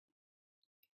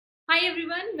Hi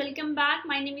everyone, welcome back.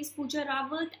 My name is Pooja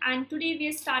Rawat and today we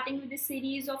are starting with a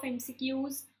series of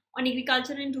MCQs on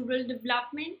agriculture and rural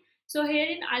development. So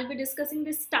herein I'll be discussing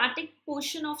the static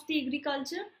portion of the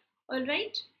agriculture.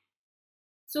 Alright.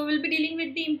 So we'll be dealing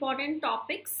with the important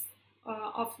topics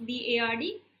of the ARD,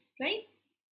 right?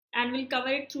 And we'll cover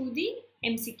it through the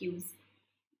MCQs.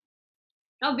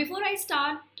 Now before I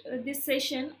start this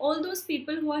session, all those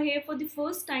people who are here for the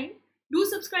first time, do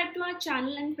subscribe to our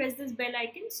channel and press this bell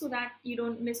icon so that you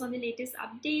don't miss on the latest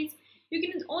updates. You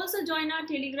can also join our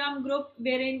Telegram group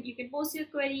wherein you can post your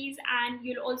queries and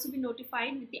you'll also be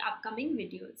notified with the upcoming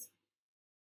videos.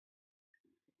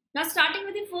 Now starting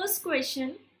with the first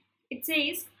question, it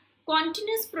says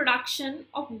continuous production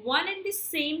of one and the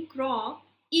same crop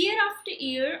year after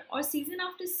year or season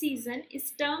after season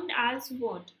is termed as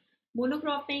what?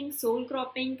 Monocropping, sole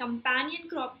cropping, companion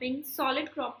cropping, solid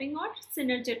cropping or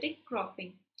synergetic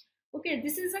cropping. Okay,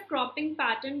 this is a cropping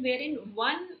pattern wherein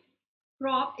one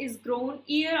crop is grown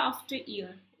year after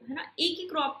year, है ना. एक ही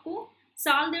crop को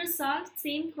साल दर साल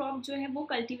same crop जो है वो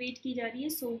cultivate की जा रही है,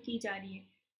 sow की जा रही है.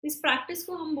 इस practice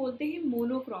को हम बोलते हैं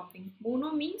monocropping.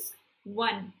 Mono means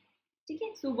one. ठीक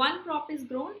है, so one crop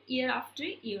is grown year after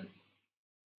year.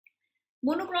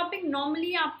 Monocropping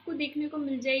normally आपको देखने को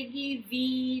मिल जाएगी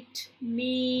वीट,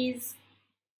 मेज,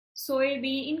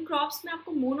 सोयाबीन, इन क्रॉप्स में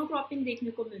आपको मोनोक्रॉपिंग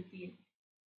देखने को मिलती है.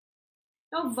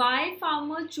 Now why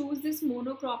farmer choose this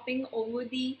monocropping over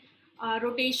the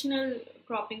rotational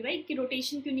cropping, right? कि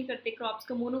रोटेशन क्यों नहीं करते क्रॉप्स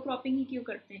का, मोनोक्रॉपिंग ही क्यों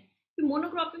करते हैं? कि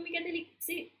मोनोक्रॉपिंग में कहते हैं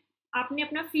से आपने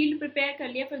अपना फील्ड प्रिपेयर कर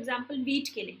लिया, फॉर एग्जाम्पल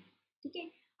वीट के लिए, ठीक है,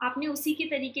 आपने उसी के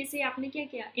तरीके से आपने क्या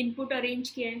किया, इनपुट अरेंज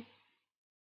किया है,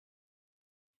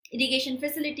 इरिगेशन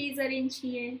फैसिलिटीज अरेंज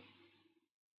किए हैं,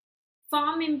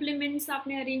 फार्म इम्प्लीमेंट्स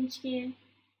आपने अरेंज किए हैं,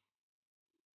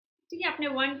 ठीक है, आपने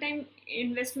वन टाइम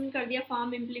इन्वेस्टमेंट कर दिया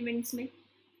फार्म इम्प्लीमेंट्स में.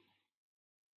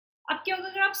 अब क्या होगा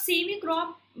अगर आप सेम ही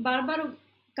क्रॉप बार बार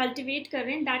कल्टिवेट कर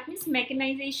रहे हैं, दैट मीन्स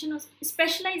मैकेनाइजेशन और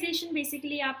स्पेशलाइजेशन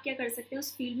बेसिकली आप क्या कर सकते हैं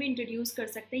उस फील्ड में इंट्रोड्यूस कर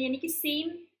सकते हैं, यानी कि same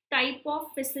type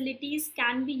of facilities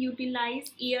can be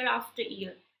utilise year after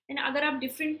year. And अगर आप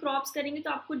डिफरेंट क्रॉप्स करेंगे तो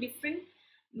आपको डिफरेंट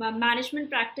management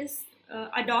practice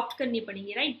adopt करनी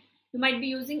पड़ेंगी, right? You might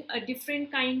be using a different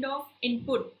kind of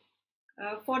input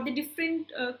for the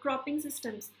different cropping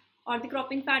systems or the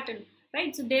cropping pattern,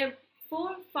 right? So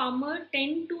therefore farmer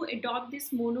tend to adopt this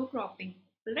monocropping,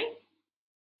 right?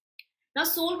 Now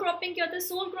sole cropping क्या होता है?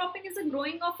 Sole cropping is a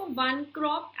growing of a one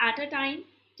crop at a time,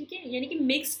 ठीक है, यानी कि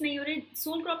mix नहीं हो रहे.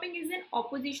 Soul cropping is an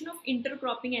opposition of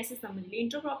intercropping, ऐसे समझ लीजिए.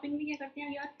 इंटरक्रॉपिंग में क्या करते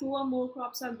हैं यार, टू और more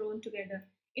crops are grown together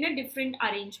in a different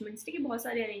arrangements, ठीक है, बहुत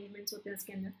सारे अरेंजमेंट्स होते हैं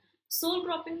इसके अंदर. सोल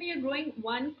क्रॉपिंग में you are growing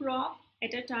one crop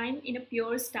at a time in a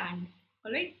pure stand,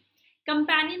 alright.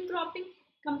 Companion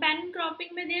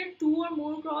cropping में देयर टू और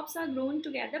more crops are grown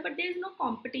together but there is no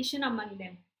competition among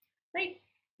them, right.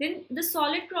 Then the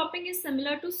solid cropping is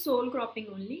similar to sole cropping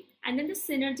only, and then the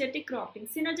synergetic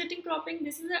cropping,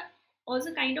 this is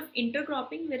also kind of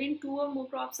intercropping wherein two or more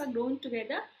crops are grown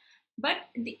together, but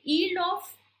the yield of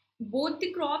both the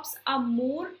crops are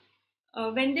more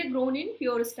when they're grown in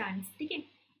pure stands, okay?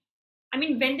 I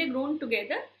mean when they're grown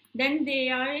together, then they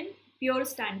are in pure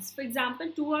stands. For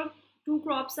example, two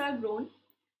crops are grown,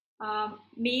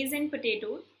 maize and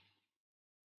potatoes,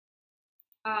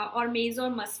 or maize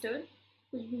or mustard,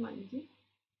 कुछ भी मान लीजिए,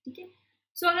 ठीक है.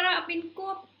 सो अगर आप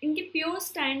इनको इनके प्योर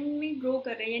स्टैंड में ग्रो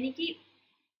कर रहे हैं, यानी कि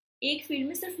एक फील्ड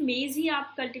में सिर्फ मेज ही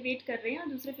आप कल्टिवेट कर रहे हैं और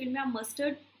दूसरे फील्ड में आप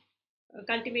मस्टर्ड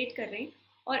कल्टिवेट कर रहे हैं,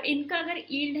 और इनका अगर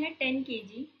यील्ड है 10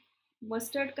 kg,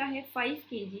 मस्टर्ड का है 5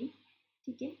 kg,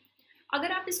 ठीक है.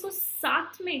 अगर आप इसको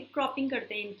साथ में क्रॉपिंग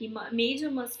करते हैं, इनकी मेज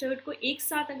और मस्टर्ड को एक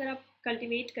साथ अगर आप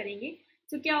कल्टिवेट करेंगे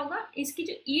तो क्या होगा, इसकी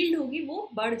जो यील्ड होगी वो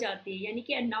बढ़ जाती है, यानी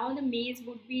कि नाउ द मेज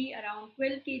would be around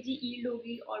 12 kg yield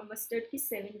होगी और मस्टर्ड की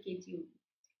 7 kg होगी.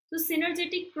 तो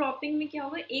सिनर्जेटिक क्रॉपिंग में क्या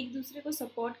होगा, एक दूसरे को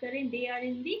सपोर्ट करें, they are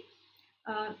in the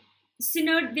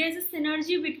there is a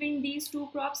synergy between these two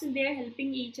crops and they are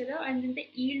helping each other, and then the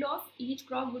yield of each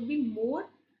crop would be more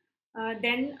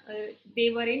than they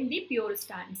were in the pure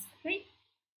stands, right?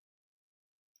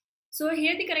 So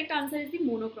here the correct answer is the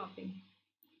monocropping.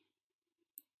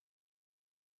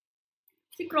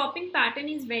 The cropping pattern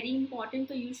is very important,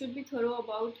 so you should be thorough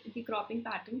about the cropping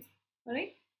patterns,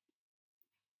 alright?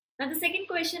 Now the second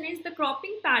question is the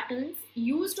cropping patterns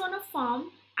used on a farm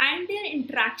and their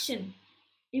interaction,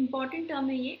 important term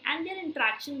है ये, and their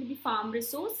interaction with the farm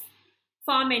resource,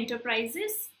 farm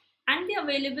enterprises and the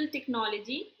available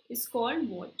technology is called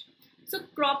what? So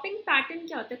cropping pattern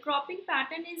क्या होता है? Cropping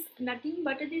pattern is nothing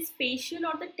but the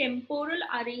spatial or the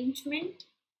temporal arrangement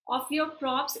of your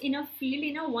crops in a field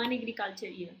in a one agriculture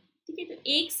year, ठीक है. तो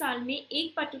एक साल में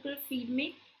एक पर्टिकुलर फील्ड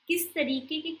में किस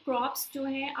तरीके के क्रॉप्स जो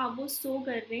है आप वो सो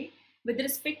कर रहे हैं विद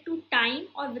रिस्पेक्ट टू टाइम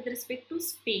और विद रिस्पेक्ट टू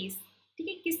स्पेस। ठीक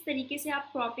है, किस तरीके से आप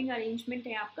क्रॉपिंग अरेंजमेंट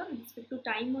है आपका विद रिस्पेक्ट टू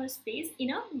टाइम और स्पेस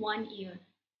इन अ 1 ईयर,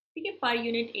 ठीक है, पर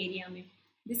यूनिट एरिया में।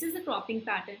 This is the cropping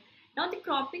pattern. Now the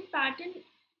cropping pattern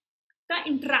का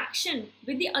interaction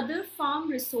with the other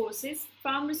farm resources.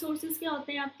 Farm resources क्या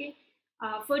होते हैं आपके?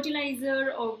 फर्टिलाइजर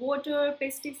और वाटर,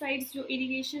 पेस्टिसाइड्स जो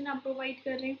इरिगेशन आप प्रोवाइड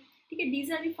कर रहे हैं, ठीक है,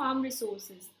 these are the farm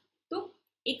resources. तो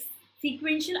एक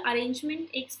sequential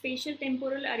arrangement, एक spatial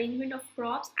temporal arrangement of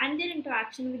crops and their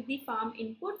interaction with the farm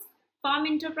inputs. Farm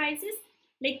enterprises,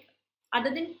 like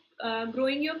other than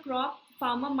growing your crop,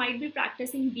 farmer might be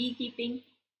practicing beekeeping,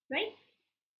 right?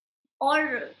 Or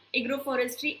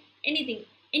agroforestry, anything,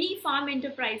 any farm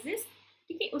enterprises,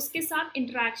 ठीक है, उसके साथ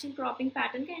interaction cropping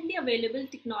pattern का and the available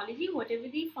technology,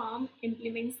 whatever the farm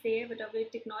implements there, whatever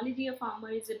technology a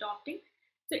farmer is adopting.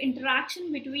 So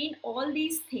interaction between all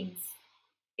these things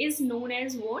is known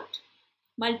as what?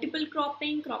 Multiple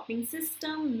cropping, cropping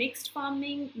system, mixed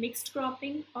farming, mixed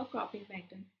cropping और cropping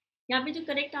pattern। यहाँ पे जो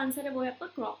correct answer है वो है आपका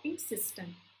cropping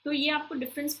system. तो ये आपको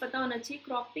डिफरेंस पता होना चाहिए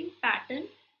क्रॉपिंग पैटर्न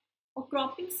और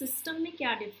क्रॉपिंग सिस्टम में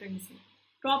क्या डिफरेंस है।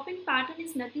 Cropping pattern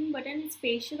is nothing but N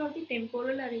special और the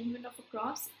temporal arrangement of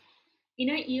crops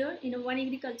in a year, in one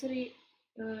agriculture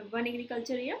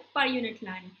year per unit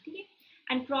land, ठीक है।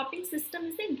 And cropping system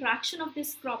is the interaction of this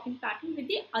cropping pattern with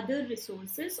the other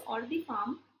resources or the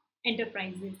farm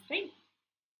enterprises, right?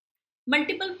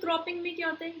 Multiple cropping में क्या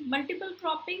होता है? Multiple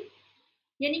cropping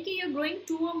यानी कि you're growing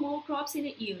 2 or more crops in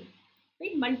a year,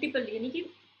 right? Multiple यानी कि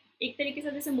एक तरीके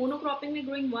से जैसे monocropping में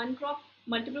growing 1 crop,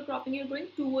 multiple cropping you're growing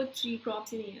 2 or 3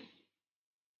 crops in a year.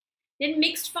 Then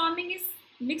mixed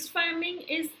farming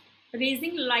is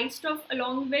raising livestock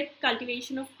along with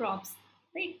cultivation of crops,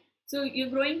 right? So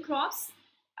you're growing crops.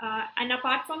 And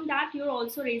apart from that, you're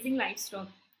also raising livestock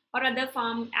or other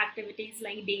farm activities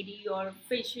like dairy or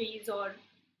fisheries or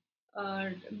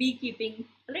beekeeping,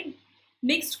 right?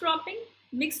 Mixed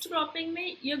cropping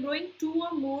में you're growing 2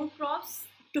 or more crops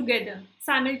together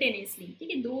simultaneously, ठीक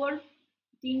है, 2 और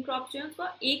 3 crops जो है उसको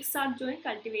एक साथ जो है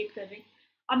कल्टिवेट कर रहे हैं।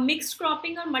 अब मिक्स्ड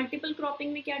क्रॉपिंग और मल्टीपल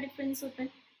क्रॉपिंग में क्या डिफरेंस होता है?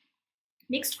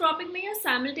 मिक्स्ड क्रॉपिंग में you're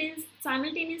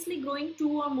simultaneously growing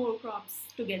 2 or more crops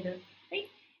together,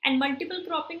 right? And multiple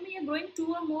cropping में you're growing 2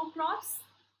 or more crops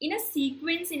in a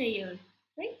sequence in a year,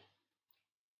 right?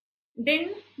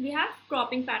 Then we have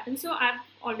cropping pattern. So I've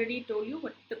already told you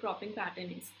what the cropping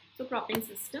pattern is. So cropping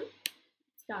system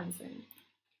is the answer.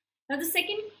 Now the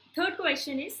third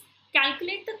question is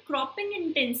calculate the cropping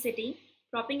intensity.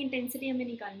 Cropping intensity हमें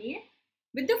निकालनी है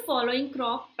with the following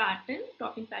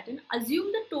cropping pattern.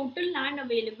 Assume the total land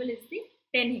available is the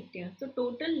 10 hectare. So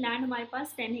total land हमारे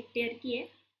पास 10 hectare की है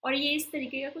और ये इस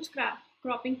तरीके का कुछ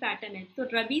क्रॉपिंग पैटर्न है। तो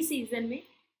रबी सीजन में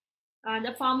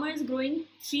the farmer is growing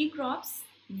 3 crops,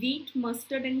 wheat,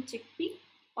 mustard and chickpea.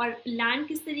 और लैंड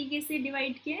किस तरीके से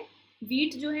डिवाइड किया है?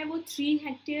 वीट जो है वो 3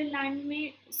 हेक्टेयर लैंड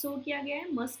में सो किया गया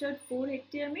है, मस्टर्ड 4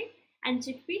 हेक्टेयर में एंड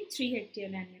चिकपी 3 हेक्टेयर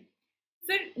लैंड में।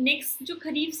 फिर नेक्स्ट जो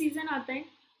खरीफ सीजन आता है,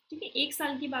 ठीक है, 1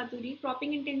 साल की बात हो रही है।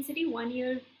 क्रॉपिंग इंटेंसिटी 1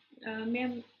 ईयर में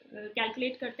हम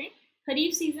कैलकुलेट करते हैं।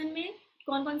 खरीफ सीजन में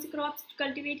कौन कौन सी क्रॉप्स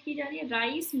कल्टीवेट की जा रही है?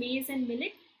 राइस, मेज and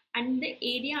millet and the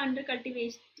area under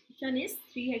cultivation is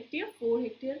 3 hectare, 4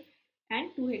 hectare and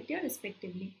 2 hectare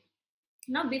respectively.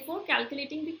 Now before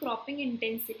calculating the cropping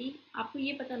intensity आपको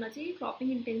ये पता होना चाहिए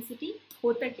क्रॉपिंग इंटेंसिटी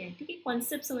होता क्या है, ठीक है,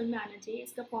 कॉन्सेप्ट समझ में आना चाहिए,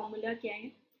 इसका फॉर्मूला क्या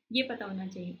है ये पता होना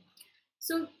चाहिए।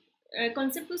 सो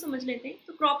कॉन्सेप्ट को समझ लेते हैं।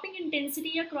 तो क्रॉपिंग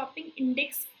इंटेंसिटी या क्रॉपिंग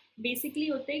इंडेक्स बेसिकली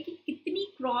होता है कि कितनी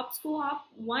क्रॉप्स को आप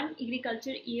 1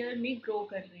 एग्रीकल्चर ईयर में ग्रो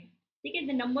कर रहे हैं, ठीक है,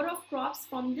 the number of crops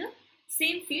from the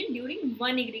same field during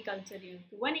 1 agriculture year.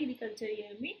 तो 1 एग्रीकल्चर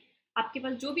ईयर में आपके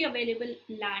पास जो भी अवेलेबल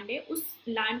लैंड है उस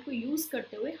लैंड को यूज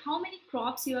करते हुए how many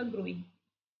crops you are growing,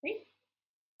 right.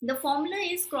 The formula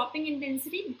is cropping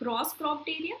intensity gross cropped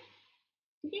area,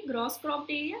 ठीक है, gross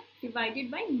cropped area divided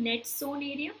by net sown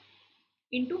area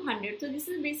into 100। तो दिस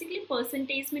इज बेसिकली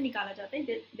परसेंटेज में निकाला जाता है,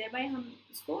 देयरबाय हम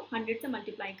इसको 100 से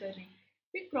मल्टीप्लाई कर रहे हैं,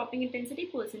 फिर क्रॉपिंग इंटेंसिटी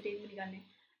परसेंटेज में निकालना है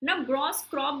ना। ग्रॉस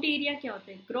क्रॉप्ड एरिया क्या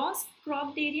होता है? ग्रॉस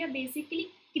क्रॉप्ड एरिया बेसिकली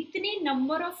कितने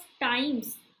नंबर ऑफ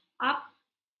टाइम्स आप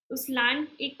उस लैंड,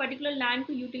 एक पर्टिकुलर लैंड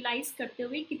को यूटिलाइज करते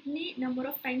हुए कितने नंबर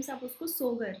ऑफ टाइम्स आप उसको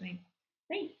सो कर रहे हैं,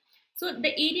 right. So the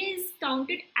area is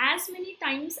counted as many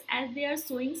times as they are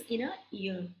सोइंग्स in a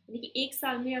year, यानी कि एक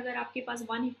साल में अगर आपके पास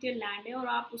 1 हेक्टेयर लैंड है और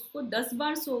आप उसको 10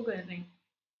 बार सो कर रहे हैं,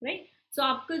 राइट, सो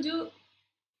आपका जो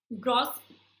ग्रॉस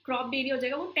क्रॉप्ड एरिया हो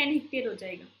जाएगा वो 10 हेक्टेयर हो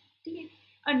जाएगा, ठीक है।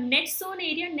 और net sown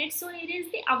area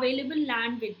is the available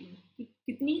land with you,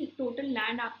 कितनी टोटल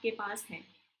लैंड आपके पास है,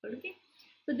 okay.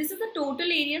 So this is the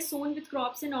total area sown with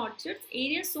crops and orchards.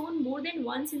 Area sown more than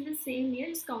once in the same year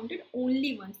is counted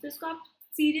only once. तो इसको आप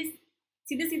सीधे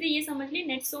सीधे ये समझ लें,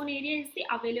 net sown area is the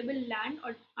available land,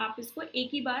 और आप इसको एक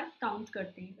ही बार काउंट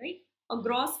करते हैं, राइट। और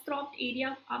ग्रॉस क्रॉप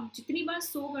एरिया आप जितनी बार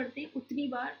सो करते हैं उतनी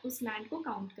बार उस लैंड को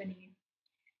काउंट करेंगे,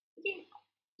 ठीक है।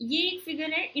 ये एक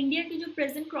फिगर है इंडिया की जो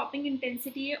प्रेजेंट क्रॉपिंग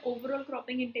इंटेंसिटी है, overall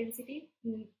cropping intensity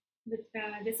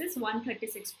this is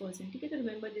 136%, ठीक है। तो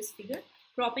remember this figure,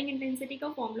 cropping intensity का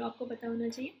फॉर्मूला आपको पता होना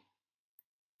चाहिए।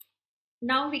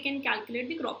 Now we can calculate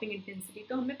the cropping intensity.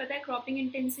 तो हमें पता है क्रॉपिंग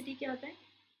इंटेंसिटी क्या होता है,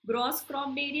 gross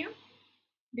cropped area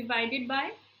divided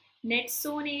by net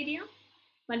sown area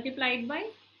multiplied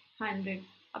by 100।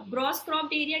 अब ग्रॉस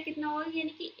क्रॉप्ड एरिया कितना होगा, यानी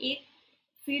कि एक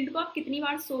फील्ड को आप कितनी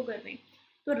बार सो कर रहे हैं।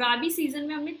 तो राबी सीजन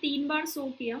में हमने 3 बार सो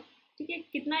किया, ठीक है।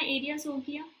 कितना एरिया सो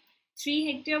किया, 3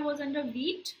 hectare was under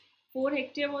wheat, 4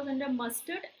 hectare was under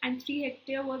mustard and 3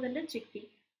 hectare was under chickpea.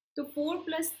 तो 4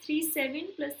 + 3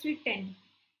 7 + 3 10,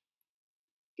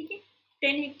 ठीक है।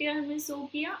 10 हेक्टेयर हमने सो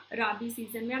किया राबी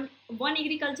सीजन में। हम 1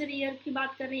 एग्रीकल्चर ईयर की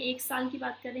बात कर रहे हैं, एक साल की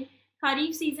बात कर रहे हैं।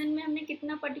 खरीफ सीजन में हमने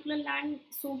कितना पर्टिकुलर लैंड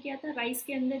सो किया था, राइस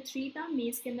के अंदर 3 था,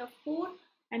 मेज के अंदर 4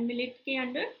 एंड मिलेट के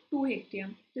अंदर 2 हेक्टेयर।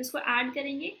 तो इसको ऐड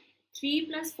करेंगे, 3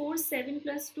 + 4 7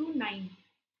 + 2 9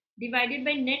 divided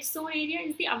by net sown area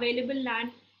is the available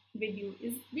land with you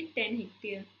is the 10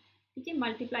 hectare, ठीक है,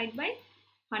 मल्टीप्लाइड बाय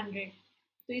 100।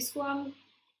 तो इसको हम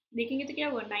देखेंगे तो क्या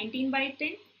हुआ,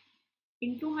 19/10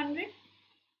 into 100,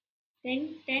 10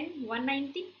 10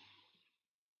 190.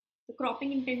 The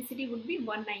cropping intensity would be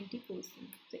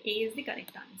 190%. So A is the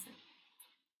correct answer.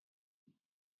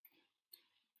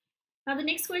 Now the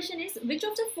next question is, which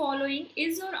of the following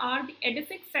is or are the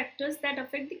edific factors that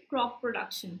affect the crop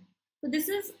production? So this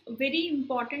is a very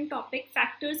important topic,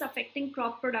 factors affecting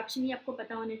crop production. ये आपको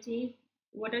पता होना चाहिए.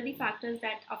 What are the factors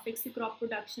that affects the crop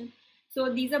production? So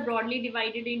these are broadly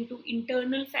divided into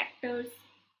internal factors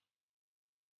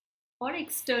or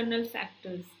external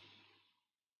factors.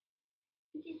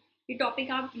 Okay. ये topic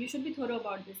आप you should be Thoreau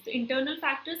about this. तो internal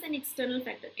factors and external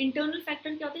factor. Internal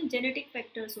factor क्या होते हैं, genetic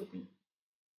factors होते हैं,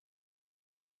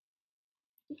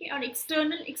 ठीक है। और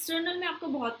एक्सटर्नल में आपको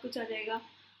बहुत कुछ आ जाएगा,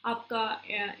 आपका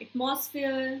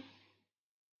एटमॉस्फेयर,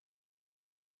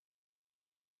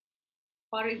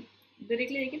 और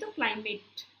डायरेक्टली देखिए तो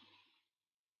क्लाइमेट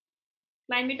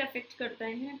अफेक्ट करता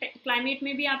है। क्लाइमेट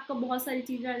में भी आपका बहुत सारी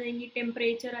चीज़ें आ जाएंगी,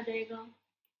 टेम्परेचर आ जाएगा,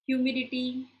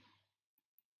 ह्यूमिडिटी,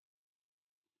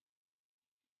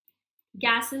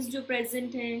 गैसेस जो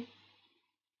प्रेजेंट है,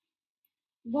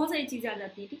 बहुत सारी चीज़ें आ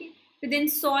जाती है, ठीक है। फिर देन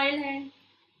सॉइल है,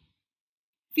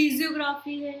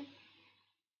 फिजियोग्राफी है,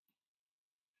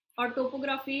 और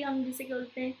टोपोग्राफी हम जिसे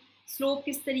बोलते हैं, स्लोप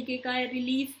किस तरीके का है,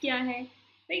 रिलीफ क्या है,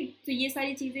 राइट। तो ये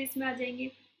सारी चीज़ें इसमें आ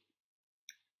जाएंगे।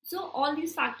 So all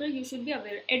these factors you should be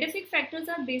aware. Edaphic factors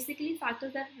are basically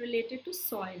factors that related to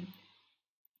soil,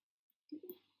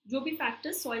 जो भी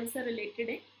फैक्टर्स सॉइल से रिलेटेड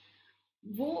है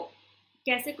वो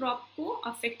कैसे क्रॉप को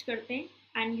अफेक्ट करते हैं,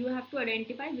 and you have to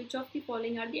identify which of the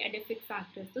following are the edific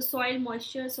factors. So soil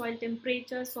moisture, soil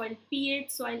temperature, soil pH,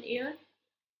 soil air,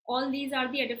 all these are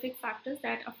the edific factors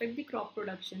that affect the crop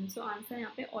production. So answer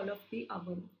यहाँ पे all of the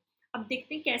above. अब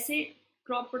देखते हैं कैसे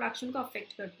crop production को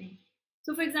affect करते हैं।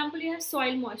 So for example you have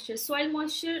soil moisture. Soil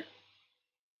moisture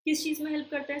किस चीज़ में हेल्प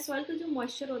करता है, soil का जो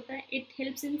moisture होता है it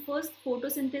helps in first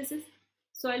photosynthesis.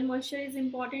 Soil moisture is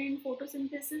important in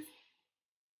photosynthesis.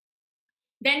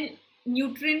 Then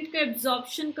nutrient का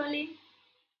एब्जॉर्प्शन कर लें,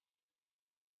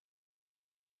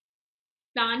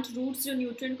 प्लांट रूट्स जो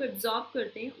न्यूट्रिएंट को एब्जॉर्ब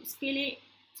करते हैं उसके लिए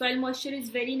soil moisture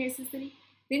is very necessary.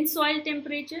 Then soil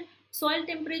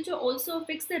temperature also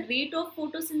affects the rate of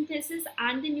photosynthesis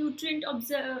and the nutrient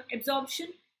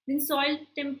absorption. Then soil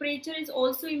temperature is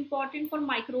also important for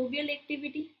microbial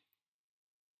activity,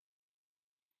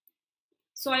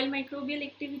 soil microbial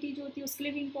activity जो होती है उसके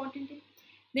लिए भी इम्पॉर्टेंट है।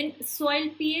 Then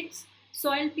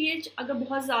soil pH अगर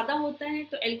बहुत ज़्यादा होता है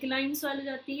तो एल्कलाइन सॉइल हो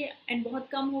जाती है, एंड बहुत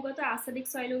कम होगा तो एसिडिक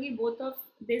सॉइल होगी। Both of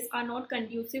this are not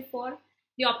conducive for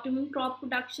the optimum crop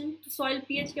production. तो सॉइल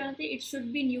पीएच क्या होता है, इट शुड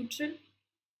बी न्यूट्रल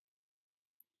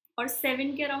और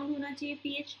 7 के अराउंड होना चाहिए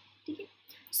पीएच, ठीक है।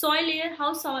 Soil air,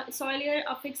 how soil air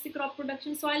affects the crop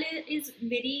production. Soil air is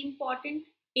very important.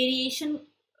 Aeration,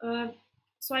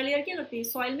 soil air क्या करती है,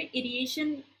 सॉइल में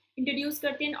एरिएशन इंट्रोड्यूस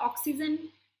करते हैं, ऑक्सीजन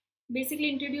बेसिकली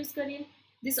इंट्रोड्यूस करिए।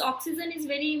 This oxygen is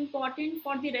very important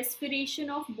for the respiration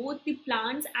of both the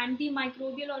plants and the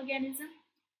microbial organism,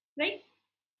 right?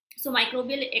 So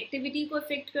microbial activity को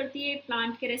affect करती है,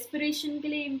 plant के respiration के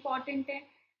लिए important है,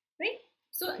 right?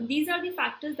 So these are the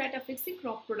factors that affects the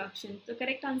crop production. So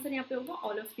correct answer यहाँ पे होगा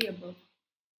all of the above.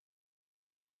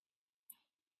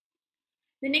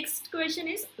 The next question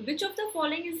is which of the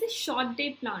following is the short day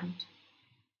plant.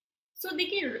 सो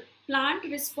देखिए plant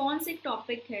response एक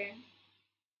topic है,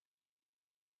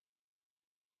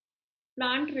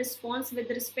 plant response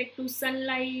with respect to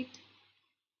sunlight,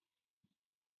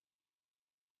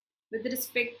 with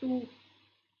respect to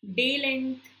day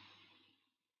length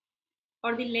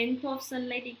और the length of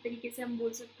sunlight, एक तरीके से हम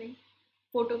बोल सकते हैं,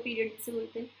 फोटो पीरियड से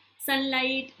बोलते हैं,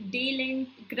 सनलाइट, डे लेंथ,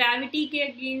 ग्रेविटी के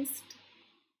अगेंस्ट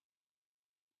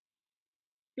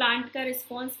प्लांट का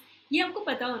रिस्पॉन्स, ये आपको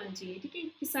पता होना चाहिए, ठीक है,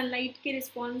 कि सनलाइट के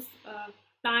रिस्पॉन्स,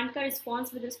 प्लांट का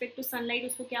response with respect to sunlight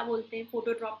उसको क्या बोलते हैं,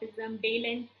 phototropism, day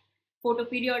length, photo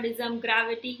periodism,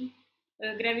 gravity,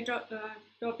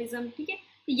 ग्रेविट्रोपिज्म, ठीक है,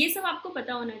 तो ये सब आपको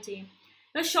पता होना चाहिए।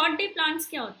 तो शॉर्ट डे प्लांट्स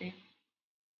क्या होते हैं?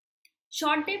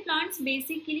 शॉर्ट डे प्लांट्स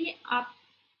बेसिकली आप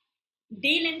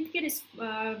डे लेंथ के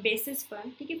बेसिस पर,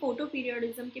 ठीक है, फोटो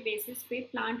पीरियोडिज्म के बेसिस पे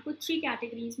प्लांट को 3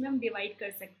 कैटेगरीज में हम डिवाइड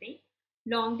कर सकते हैं,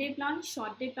 long day plants,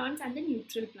 short day plants and the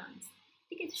neutral plants,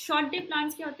 ठीक है। शॉर्ट डे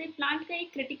प्लांट्स क्या होते हैं? प्लांट का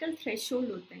एक क्रिटिकल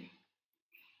थ्रेशोल्ड होता है,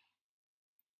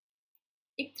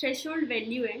 एक थ्रेशोल्ड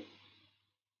वैल्यू है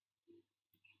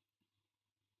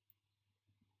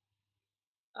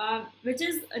which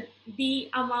is the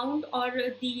amount or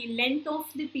the length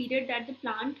of the period that the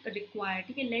plant require,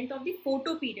 ठीक है, length of the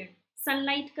photo period,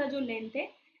 sunlight का जो length है,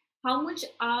 how much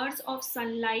hours of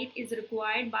sunlight is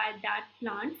required by that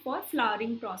plant for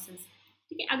flowering process,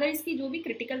 ठीक है। अगर इसकी जो भी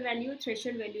critical value,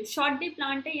 threshold value, short day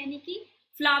plant है यानी कि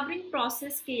फ्लावरिंग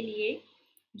प्रोसेस के लिए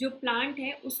जो प्लांट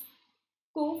है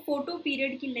उसको फोटो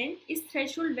पीरियड की लेंथ इस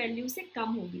थ्रेशोल्ड वैल्यू से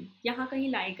कम होगी, यहाँ कहीं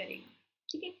लाई करेगा,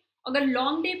 ठीक है। अगर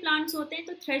लॉन्ग डे प्लांट्स होते हैं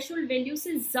तो थ्रेशोल्ड वैल्यू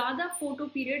से ज़्यादा फोटो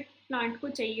पीरियड प्लांट को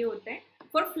चाहिए होता है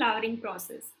फॉर फ्लावरिंग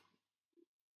प्रोसेस,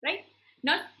 राइट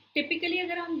ना। टिपिकली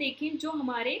अगर हम देखें जो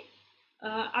हमारे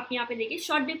आप यहाँ पे देखिए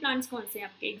शॉर्ट डे प्लांट्स कौन से हैं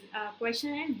आपके, क्वेश्चन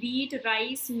है वीट,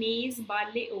 राइस, मेज,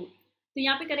 बार्ले, ओट, तो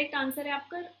यहाँ पे करेक्ट आंसर है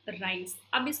आपका राइस।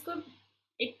 अब इसको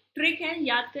एक ट्रिक है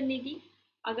याद करने की,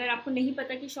 अगर आपको नहीं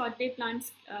पता कि शॉर्ट डे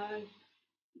प्लांट्स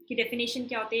की डेफिनेशन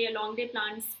क्या होती है या लॉन्ग डे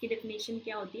प्लांट्स की डेफिनेशन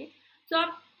क्या होती है, तो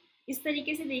आप इस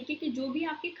तरीके से देखिए कि जो भी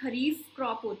आपकी खरीफ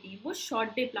क्रॉप होती है वो शॉर्ट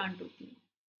डे प्लांट होती है,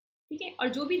 ठीक है, और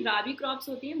जो भी राबी क्रॉप्स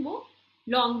होती हैं वो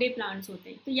लॉन्ग डे प्लांट्स होते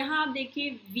हैं। तो यहाँ आप देखिए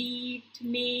वीट,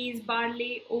 मेज,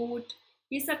 बार्ले, ओट,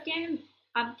 ये सब क्या है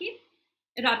आपके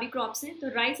राबी क्रॉप्स हैं। तो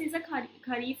rice is a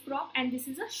kharif crop and this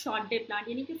is a short day plant,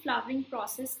 यानी कि फ्लावरिंग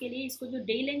प्रोसेस के लिए इसको जो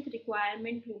डे लेंथ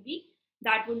रिक्वायरमेंट होगी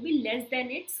that would be less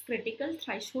than it's critical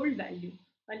threshold value,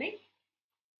 right.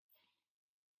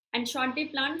 And short day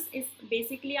plants is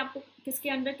basically आपको किसके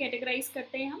अंदर कैटेगराइज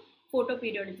करते हैं हम? फोटो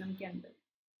पीरियोडिज्म के अंदर।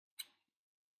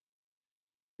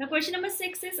 Now question number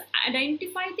 6 is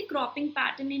identify the cropping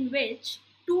pattern in which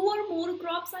 2 or more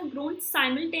crops are grown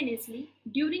simultaneously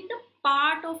during the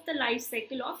part of the life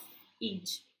cycle of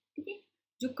each, ठीक है,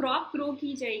 जो क्रॉप ग्रो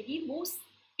की जाएगी वो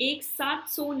एक साथ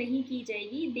सो नहीं की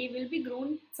जाएगी, they will be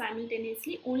grown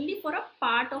simultaneously only for a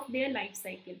part of their life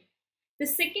cycle. The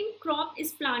second crop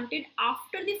is planted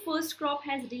after the first crop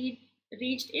has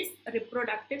reached its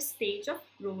reproductive stage of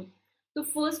growth. तो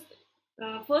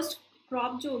first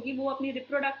crop जो होगी वो अपनी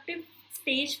reproductive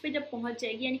stage पे जब पहुंच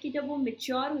जाएगी, यानी कि जब वो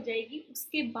मेच्योर हो जाएगी,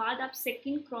 उसके बाद आप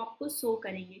सेकेंड क्रॉप को सो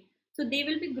करेंगे। सो they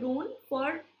will be grown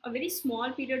for a very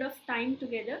small period of time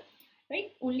together,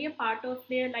 right, only a part of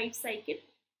their life cycle.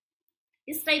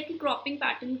 इस टाइप की क्रॉपिंग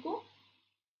पैटर्न को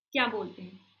क्या बोलते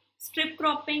हैं? स्ट्रिप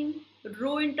क्रॉपिंग,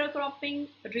 रो इंटरक्रॉपिंग,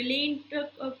 रिले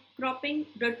इंटरक्रॉपिंग,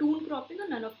 रटून क्रॉपिंग और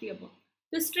none of the above.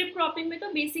 तो strip cropping में तो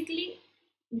बेसिकली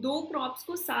 2 क्रॉप्स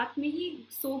को साथ में ही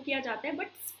सो किया जाता है, बट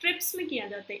स्ट्रिप्स में किया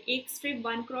जाता है। एक स्ट्रिप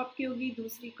 1 क्रॉप की होगी,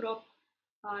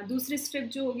 दूसरी स्ट्रिप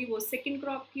जो होगी वो सेकंड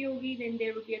क्रॉप की होगी, then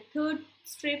there would be a third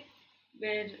strip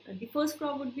where the first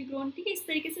crop would be grown, ठीक है, इस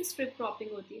तरीके से स्ट्रिप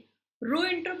क्रॉपिंग होती है। रो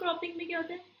इंटरक्रॉपिंग में क्या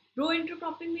होता है? रो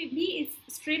इंटरक्रॉपिंग में भी इस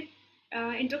स्ट्रिप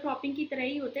इंटरक्रॉपिंग की तरह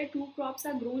ही होता है। 2 crops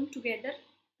are grown together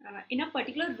in a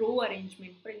particular row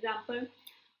arrangement. For example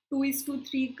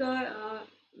 2:3 का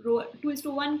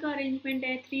 2:1 का अरेंजमेंट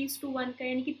है, 3:1 का,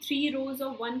 यानी कि 3 rows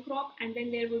of 1 crop and then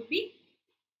there would be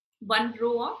 1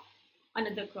 row of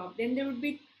another crop, then there would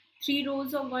be 3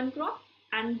 rows of 1 crop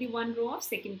and the 1 row of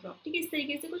second crop, ठीक है, इस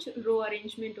तरीके से कुछ रो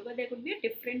अरेंजमेंट होगा। there could be a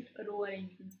different row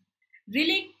arrangement.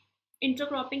 Relay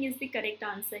intercropping is the correct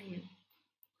answer here,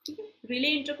 ठीक है। Relay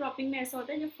intercropping में ऐसा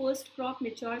होता है जब फर्स्ट क्रॉप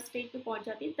मेच्योर स्टेज पे पहुंच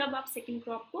जाती है तब आप सेकंड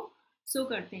क्रॉप को सो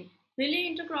करते हैं। रिले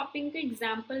इंटरक्रॉपिंग का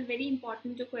एग्जाम्पल वेरी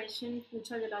इंपॉर्टेंट जो क्वेश्चन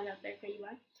पूछा चला जाता है कई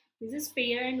बार, दिस इज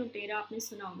पेयर एंड नोटेरा, आपने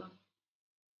सुना होगा।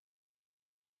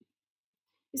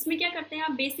 इसमें क्या करते हैं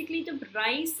आप? बेसिकली जब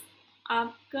राइस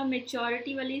आपका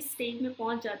मेच्योरिटी वाली स्टेज में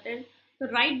पहुंच जाता है तो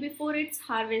राइट बिफोर इट्स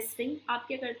हार्वेस्टिंग आप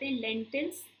क्या करते हैं?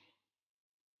 लेंटिल्स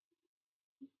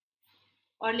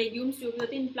और लेग्यूम्स जो भी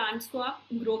होते हैं, इन प्लांट्स को आप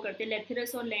ग्रो करते हैं.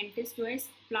 लेथेरस और लेंटिस जो है इस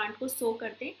प्लांट को सो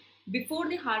करते हैं before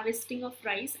the harvesting of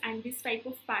rice, and this type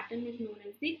of pattern is known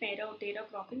as the para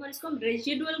cropping. और इसको हम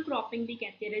रेजिडुअल क्रॉपिंग भी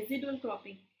कहते हैं. रेजिडुअल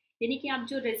क्रॉपिंग यानी कि आप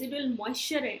जो रेजिडुअल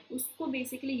मॉइस्चर है उसको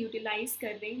बेसिकली यूटिलाइज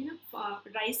कर रहे हैं ना.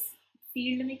 राइस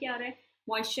फील्ड में क्या आ रहा है,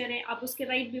 मॉइस्चर है, आप उसके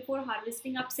राइट बिफोर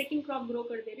हार्वेस्टिंग आप सेकेंड क्रॉप ग्रो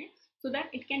कर दे रहे हैं, so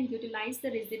that it can utilise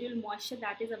the residual moisture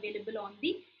that is available on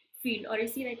the field. और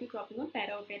इसी टाइप की क्रॉपिंग में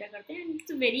पैरा करते हैं. And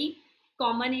it's very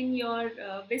common in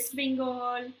your waste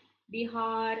Bengal,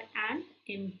 Bihar and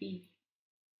MP.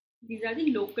 These are the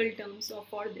local terms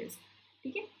for this.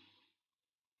 ठीक है.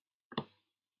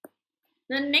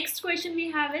 The next question we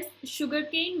have is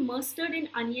sugarcane, mustard and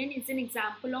onion is an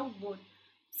example of what?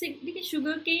 So देखिए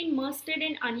sugarcane, mustard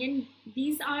and onion,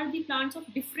 these are the plants of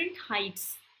different heights.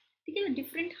 ठीक है,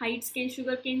 different heights के.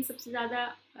 sugarcane सबसे ज़्यादा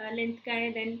length का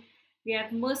है, then we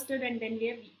have mustard and then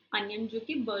we have onion जो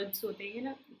कि bulbs होते हैं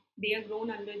ना, they are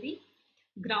grown under the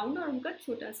ground और उनका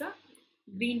छोटा सा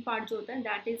green part जो होता है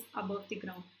that is above the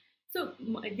ground. So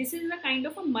this is a kind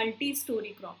of a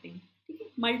multi-story cropping. Okay?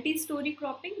 Multi-story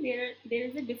cropping, there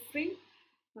is a different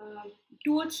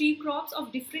 2 or 3 crops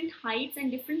of different heights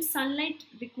and different sunlight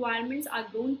requirements are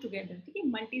grown together. Okay?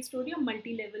 Multi-story or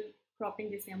multi-level cropping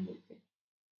जिसे हम बोलते हैं.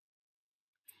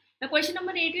 Now question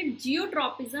number 8 is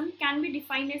geotropism can be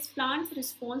defined as plant's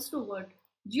response to what?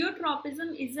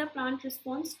 Geotropism is a plant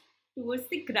response towards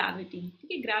the gravity.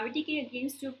 ठीक है, gravity के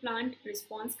against जो plant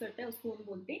response करता है उसको हम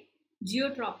बोलते हैं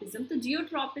जियोट्रॉपिज्म. तो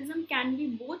geotropism can be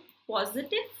both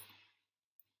positive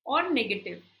और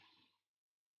नेगेटिव.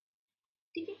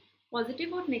 ठीक है,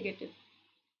 पॉजिटिव और नेगेटिव.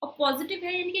 और पॉजिटिव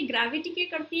है यानी कि ग्रेविटी क्या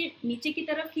करती है, नीचे की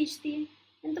तरफ खींचती है.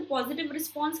 एंड तो पॉजिटिव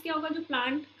रिस्पॉन्स क्या होगा, जो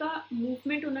प्लांट का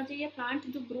मूवमेंट होना चाहिए, प्लांट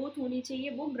जो ग्रोथ होनी चाहिए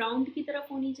वो ग्राउंड की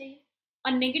तरफ होनी चाहिए.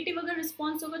 और नेगेटिव अगर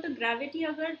रिस्पॉन्स होगा तो ग्रेविटी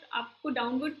अगर आपको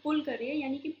डाउनवर्ड पुल करे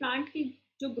यानी कि प्लांट की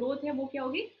जो ग्रोथ है वो क्या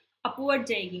होगी, अपवर्ड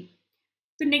जाएगी.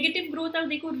 तो नेगेटिव ग्रोथ आप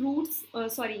देखो रूट्स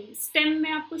स्टेम में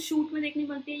आपको शूट में देखने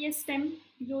मिलती है. ये स्टेम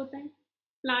जो होता है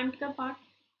प्लांट का part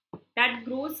that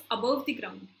grows above the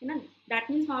ground है ना,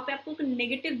 दैट मीन्स वहाँ पे आपको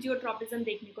नेगेटिव जियोट्रॉपिज्म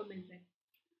देखने को मिल रहा है.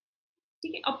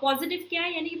 ठीक है, और पॉजिटिव क्या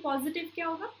है, यानी कि पॉजिटिव क्या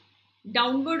होगा,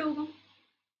 डाउनवर्ड होगा,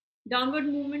 डाउनवर्ड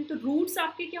मूवमेंट. तो रूट्स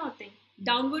आपके क्या होते हैं,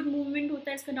 डाउनवर्ड मूवमेंट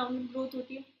होता है, इसका डाउनवर्ड ग्रोथ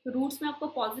होती है. तो रूट्स में आपको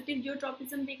पॉजिटिव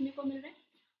जियोट्रॉपिज्म देखने को मिल रहा है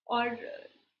और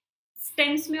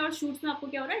स्टेम्स में और शूट्स में आपको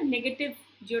क्या हो रहा है, नेगेटिव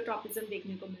जियोट्रॉपिज्म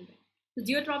देखने को मिल रहा है. तो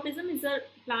geotropism is a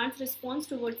plants response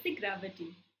towards the gravity.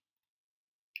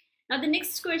 Now the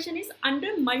next question is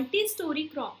under multi-story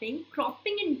cropping,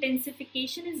 cropping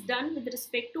intensification is done with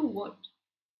respect to what?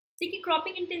 देखिए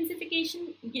क्रॉपिंग इंटेंसिफिकेशन,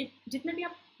 ये जितना भी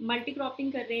आप मल्टी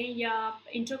क्रॉपिंग कर रहे हैं या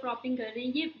इंटर क्रॉपिंग कर रहे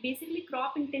हैं, ये बेसिकली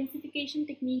क्रॉप इंटेंसिफिकेशन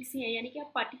टेक्निक्स ही है. यानी कि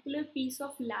आप पर्टिकुलर पीस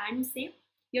ऑफ लैंड से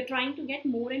you are trying to get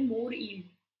more and more yield,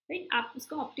 right. आप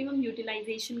उसका ऑप्टिमम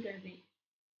यूटिलाइजेशन कर रहे हैं.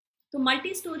 तो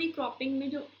मल्टी स्टोरी क्रॉपिंग में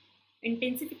जो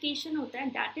इंटेंसिफिकेशन होता है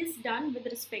that is done with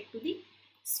respect to the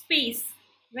space,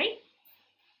 right.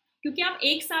 क्योंकि आप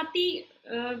एक साथ ही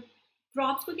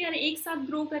क्रॉप्स को क्या एक साथ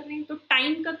ग्रो कर रहे हैं, तो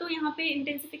टाइम का तो यहाँ पे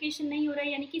इंटेंसिफिकेशन नहीं हो रहा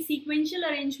है, यानी कि सीक्वेंशियल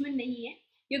अरेंजमेंट नहीं है.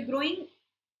 You are growing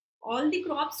all the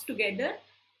crops together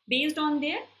based on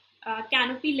their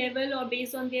canopy level और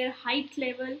based on their height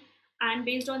level and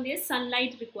based on their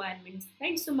sunlight requirements,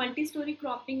 right. So multi-story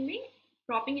cropping में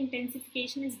cropping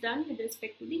intensification is done with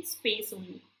respect to the space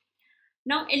only.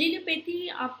 Now allelopathy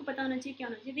आपको पता होना चाहिए क्या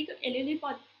होना चाहिए. देखो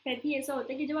एलिलोपैथी ऐसा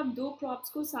होता है कि जब आप 2 क्रॉप्स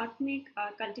को साथ में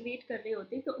कल्टिवेट कर रहे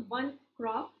होते हैं तो वन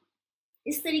क्रॉप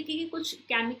इस तरीके के कुछ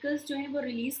केमिकल्स जो हैं वो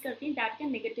रिलीज करती हैं that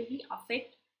can negatively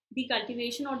affect the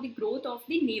cultivation और the growth of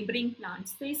the neighbouring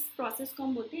plants. तो इस प्रोसेस को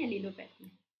हम बोलते हैं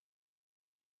allelopathy.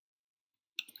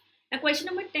 Now question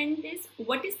number 10 is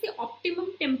what is the optimum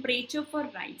temperature for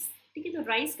rice? ठीक है, तो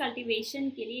राइस कल्टीवेशन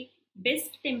के लिए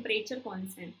बेस्ट टेम्परेचर कौन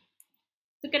सा है.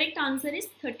 तो correct answer is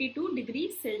 32 degree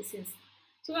Celsius.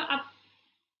 सो आप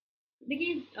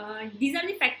देखिए these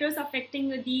are the factors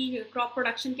affecting the crop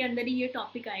production के अंदर ही ये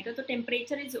टॉपिक आएगा. तो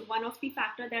temperature is one of the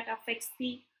factor that affects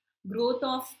the growth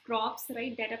of crops,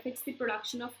 right, that affects the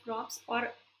production of crops. और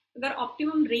अगर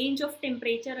optimum range of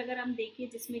temperature अगर हम देखें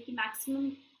जिसमें कि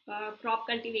मैक्सिमम क्रॉप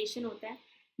कल्टीवेशन होता है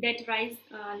that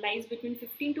lies between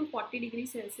 15 to 40 degree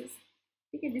Celsius.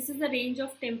 ठीक है, this is the range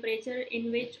of temperature in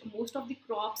which most of the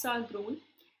crops are grown.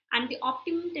 And the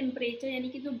optimum temperature यानी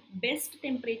कि जो बेस्ट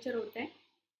टेम्परेचर होता है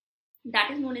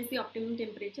that is known as the optimum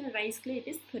temperature. Rice के लिए it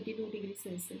is 32 degree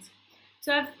Celsius.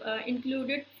 So I have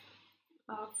included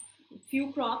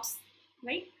few crops,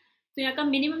 right. तो यहाँ का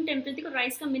मिनिमम टेम्परेचर देखो,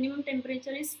 राइस का minimum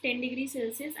temperature is 10 degree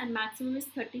Celsius and maximum is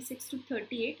 36 to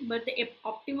 38, but the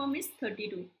optimum is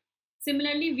 32.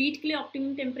 Similarly, wheat के लिए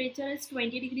optimum temperature is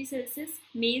 20 degrees Celsius.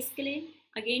 Maize के लिए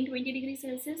again 20 degrees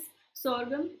Celsius.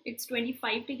 Sorghum, it's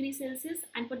 25 degrees Celsius,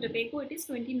 and for tobacco it is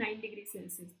 29 degrees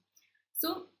Celsius.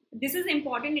 So this is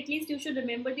important. At least you should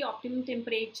remember the optimum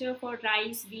temperature for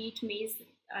rice, wheat, maize.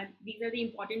 These are the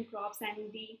important crops,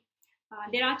 and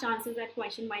there are chances that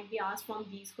question might be asked from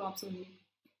these crops only,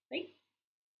 right?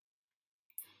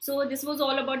 So this was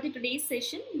all about the today's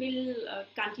session. We'll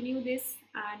continue this,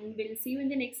 and we'll see you in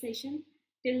the next session.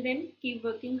 Till then, keep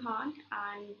working hard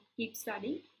and keep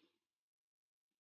studying.